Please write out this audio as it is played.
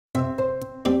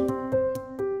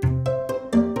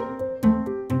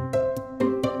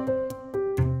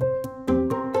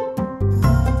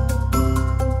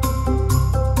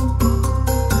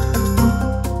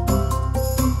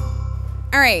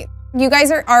right. You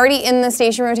guys are already in the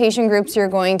station rotation groups you're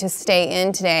going to stay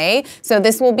in today. So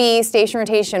this will be station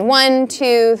rotation 1,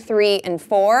 2, 3, and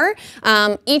 4.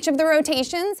 Each of the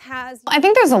rotations has... I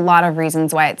think there's a lot of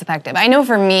reasons why it's effective. I know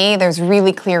for me, there's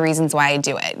really clear reasons why I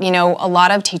do it. You know, a lot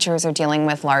of teachers are dealing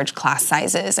with large class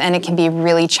sizes, and it can be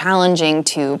really challenging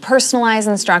to personalize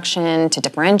instruction, to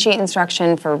differentiate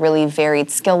instruction for really varied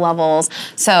skill levels.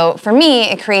 So for me,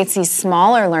 it creates these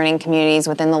smaller learning communities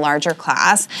within the larger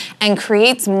class and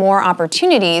creates more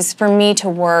opportunities for me to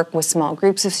work with small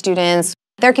groups of students.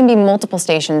 There can be multiple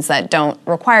stations that don't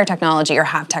require technology or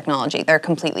have technology. They're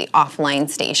completely offline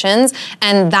stations,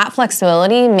 and that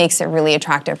flexibility makes it really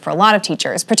attractive for a lot of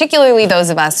teachers, particularly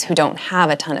those of us who don't have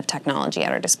a ton of technology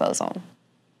at our disposal.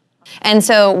 And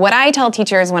so what I tell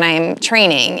teachers when I'm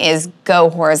training is go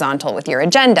horizontal with your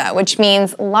agenda, which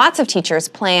means lots of teachers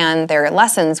plan their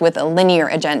lessons with a linear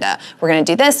agenda. We're going to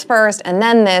do this first, and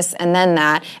then this, and then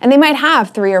that. And they might have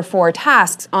 3 or 4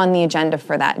 tasks on the agenda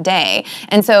for that day.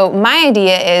 And so my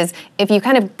idea is if you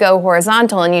kind of go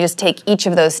horizontal and you just take each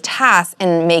of those tasks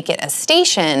and make it a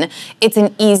station, it's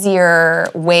an easier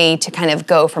way to kind of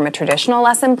go from a traditional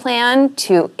lesson plan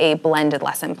to a blended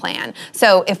lesson plan.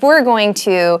 So if we're going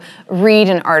to read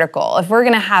an article, if we're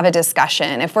going to have a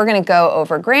discussion, if we're going to go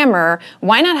over grammar,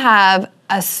 why not have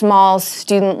a small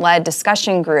student-led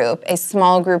discussion group, a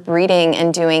small group reading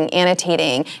and doing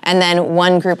annotating, and then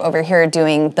one group over here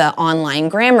doing the online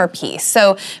grammar piece.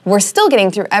 So we're still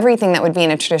getting through everything that would be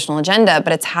in a traditional agenda,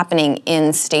 but it's happening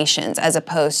in stations as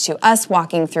opposed to us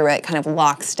walking through it kind of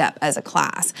lockstep as a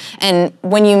class. And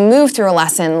when you move through a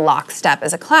lesson lockstep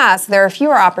as a class, there are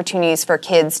fewer opportunities for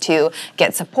kids to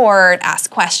get support,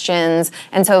 ask questions,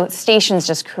 and so stations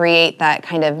just create that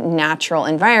kind of natural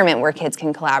environment where kids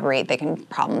can collaborate, they can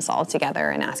problem solve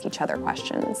together and ask each other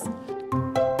questions.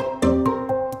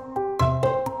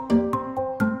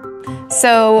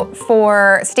 So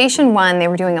for Station 1, they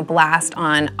were doing a blast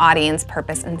on audience,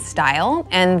 purpose, and style,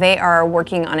 and they are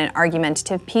working on an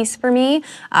argumentative piece for me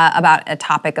about a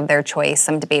topic of their choice,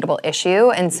 some debatable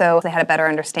issue, and so they had a better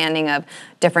understanding of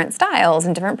different styles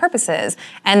and different purposes.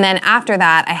 And then after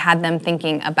that, I had them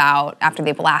thinking about, after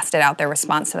they blasted out their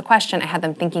response to the question, I had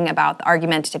them thinking about the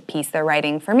argumentative piece they're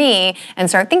writing for me and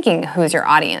start thinking, who's your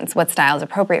audience? What style is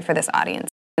appropriate for this audience?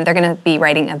 They're going to be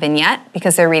writing a vignette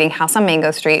because they're reading House on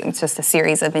Mango Street. It's just a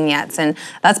series of vignettes, and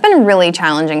that's been really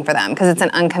challenging for them because it's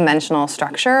an unconventional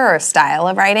structure or style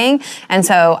of writing. And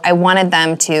so I wanted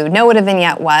them to know what a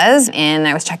vignette was, and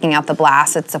I was checking out the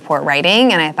blasts at Support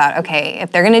Writing, and I thought, okay,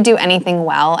 if they're going to do anything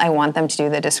well, I want them to do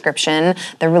the description,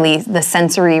 the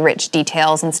sensory-rich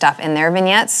details and stuff in their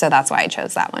vignettes, so that's why I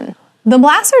chose that one. The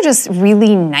blasts are just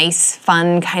really nice,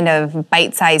 fun, kind of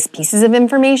bite-sized pieces of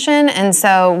information, and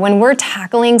so when we're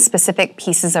tackling specific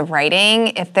pieces of writing,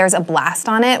 if there's a blast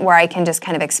on it where I can just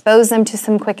kind of expose them to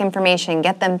some quick information,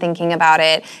 get them thinking about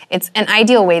it, it's an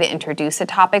ideal way to introduce a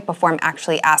topic before I'm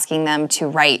actually asking them to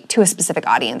write to a specific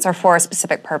audience or for a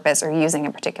specific purpose or using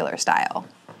a particular style.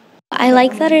 I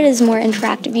like that it is more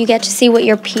interactive. You get to see what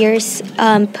your peers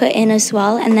put in as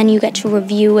well, and then you get to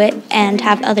review it and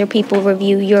have other people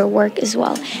review your work as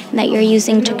well. And that you're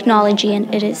using technology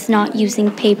and it is not using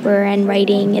paper and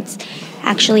writing. It's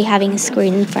actually having a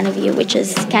screen in front of you, which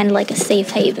is kind of like a safe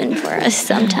haven for us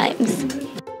sometimes.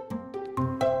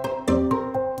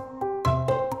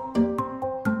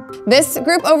 This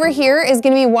group over here is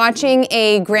going to be watching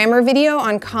a grammar video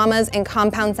on commas and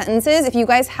compound sentences. If you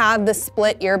guys have the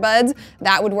split earbuds,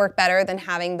 that would work better than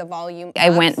having the volume.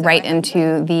 I went right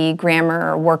into the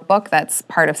grammar workbook that's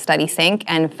part of Study Sync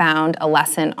and found a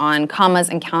lesson on commas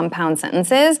and compound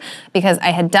sentences because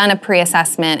I had done a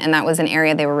pre-assessment and that was an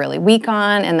area they were really weak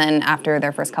on, and then after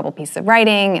their first couple pieces of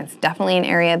writing, it's definitely an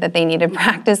area that they needed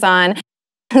practice on.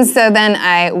 So then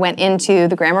I went into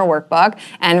the grammar workbook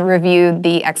and reviewed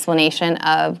the explanation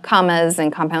of commas and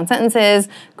compound sentences,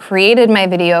 created my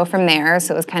video from there,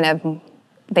 so it was kind of,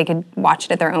 they could watch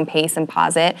it at their own pace and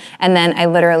pause it, and then I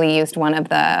literally used one of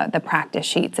the practice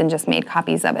sheets and just made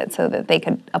copies of it so that they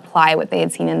could apply what they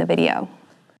had seen in the video.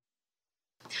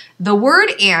 The word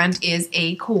 "and" is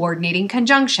a coordinating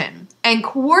conjunction, and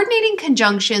coordinating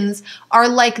conjunctions are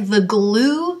like the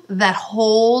glue that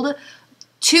hold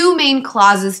two main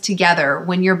clauses together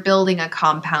when you're building a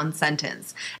compound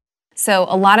sentence. So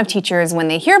a lot of teachers, when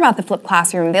they hear about the flipped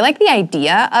classroom, they like the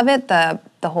idea of it, the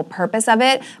whole purpose of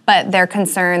it, but they're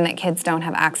concerned that kids don't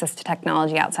have access to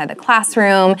technology outside the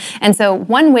classroom. And so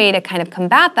one way to kind of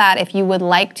combat that, if you would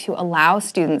like to allow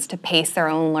students to pace their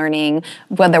own learning,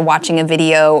 whether watching a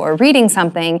video or reading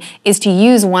something, is to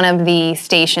use one of the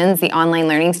stations, the online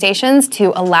learning stations,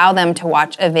 to allow them to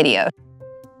watch a video.